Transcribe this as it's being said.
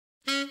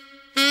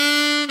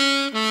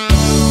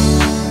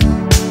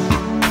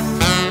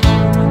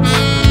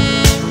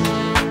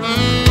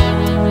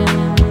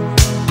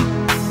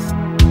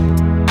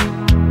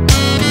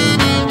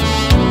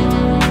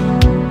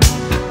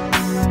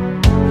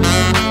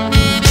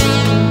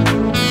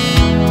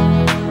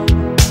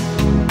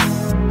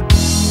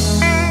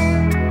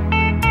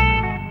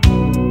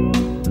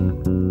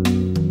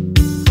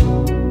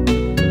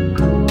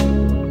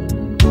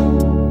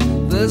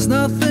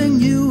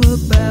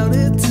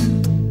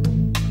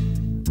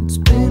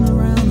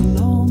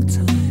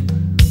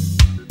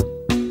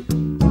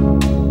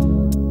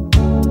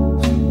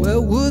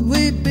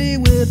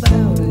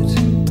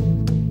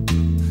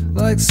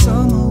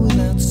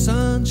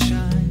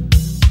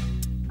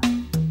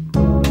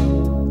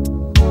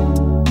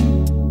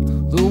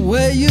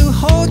way you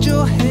hold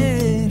your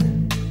head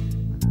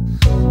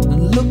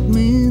and look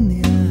me in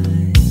the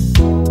eye.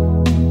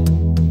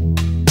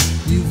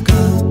 You've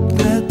got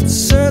that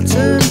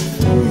certain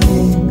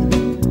thing.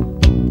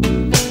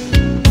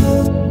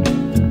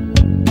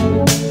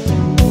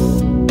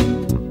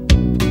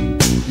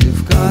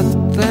 You've got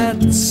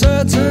that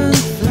certain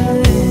thing.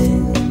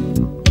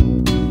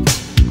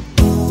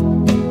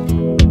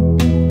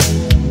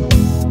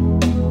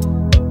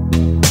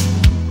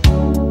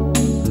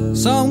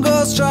 Some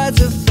girls try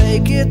to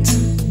fake it,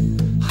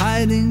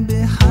 hiding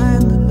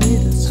behind the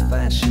latest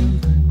fashion,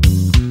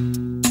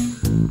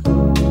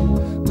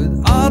 with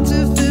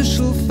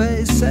artificial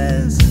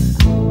faces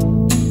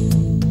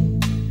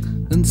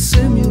and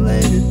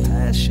simulated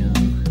passion.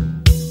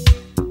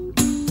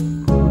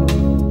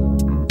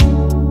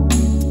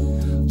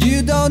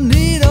 You don't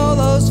need all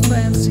those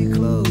fancy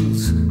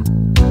clothes,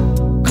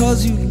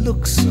 'cause you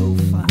look so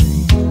fine.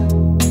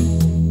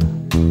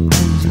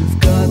 And you've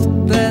got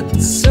that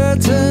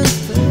certain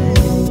thing.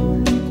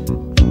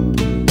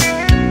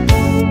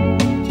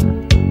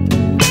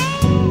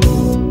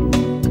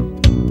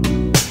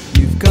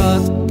 You've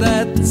got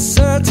that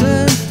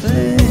certain thing.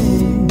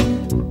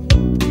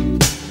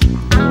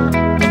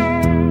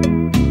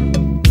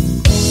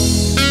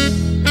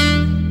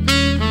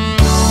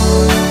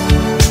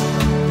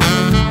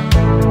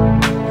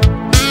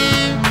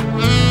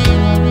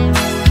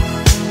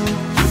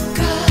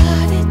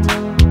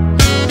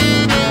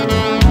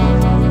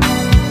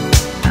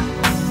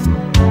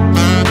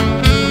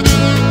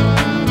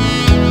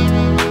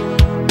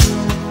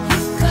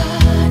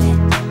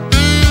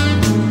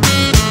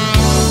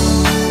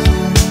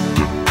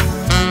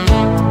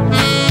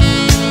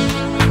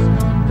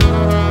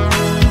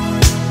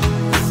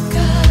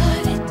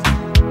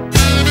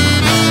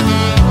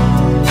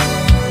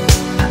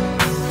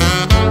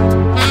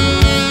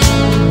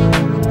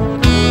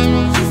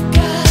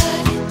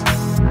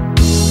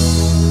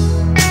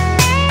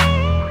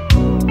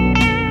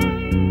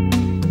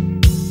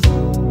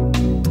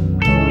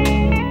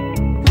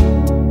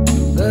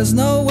 There's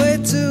no way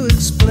to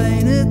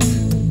explain it.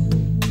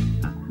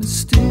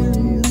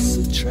 Mysterious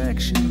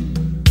attraction,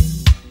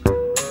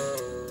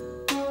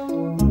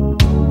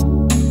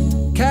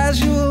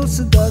 casual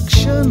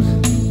seduction,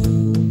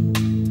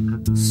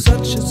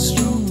 such a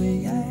strong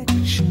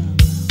reaction.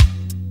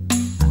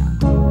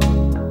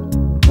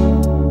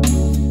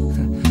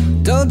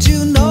 Don't you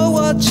know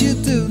what you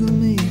do to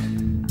me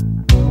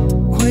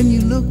when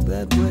you look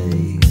that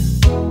way?